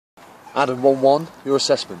Adam, 1-1, your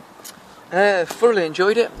assessment? Thoroughly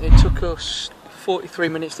enjoyed it. It took us 43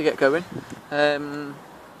 minutes to get going. There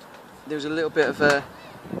was a little bit of a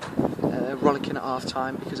rollicking at half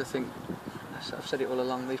time because I think, I've said it all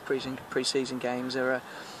along, these pre-season games are a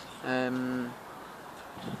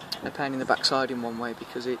pain in the backside in one way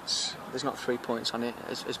because there's not 3 points on it.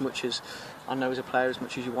 As much as I know as a player, as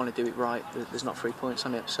much as you want to do it right, there's not 3 points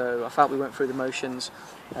on it. So I felt we went through the motions.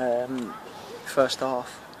 First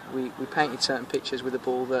half, we painted certain pictures with the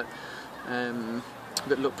ball that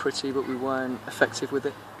looked pretty, but we weren't effective with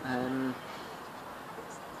it.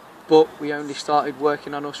 But we only started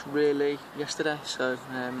working on us really yesterday, so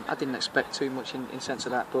I didn't expect too much in sense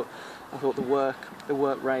of that. But I thought the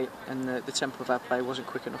work rate and the tempo of our play wasn't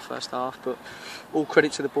quick enough first half. But all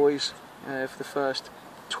credit to the boys for the first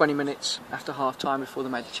 20 minutes after half time before they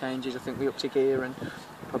made the changes. I think we upped a gear and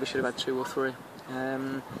probably should have had 2 or 3.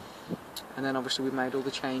 And then obviously we made all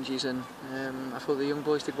the changes, and I thought the young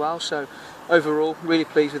boys did well. So overall, really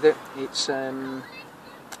pleased with it.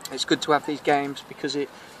 It's good to have these games because it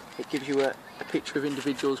gives you a picture of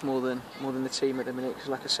individuals more than the team at the minute. Because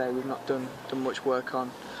like I say, we've not done much work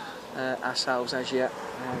on ourselves as yet.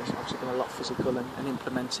 We've obviously done a lot physical and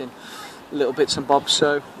implementing little bits and bobs.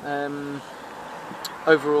 So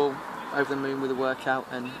overall, over the moon with the workout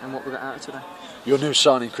and what we got out of today. Your new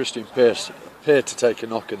signing, Christian Pearce, appeared to take a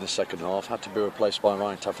knock in the second half, had to be replaced by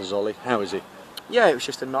Ryan Tafazoli. How is he? Yeah, it was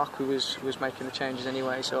just a knock. We was making the changes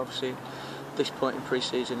anyway, so obviously at this point in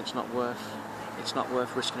pre-season it's not worth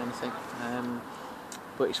risking anything.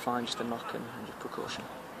 But it's fine, just a knock and just precaution.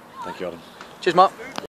 Thank you, Adam. Cheers, Mark.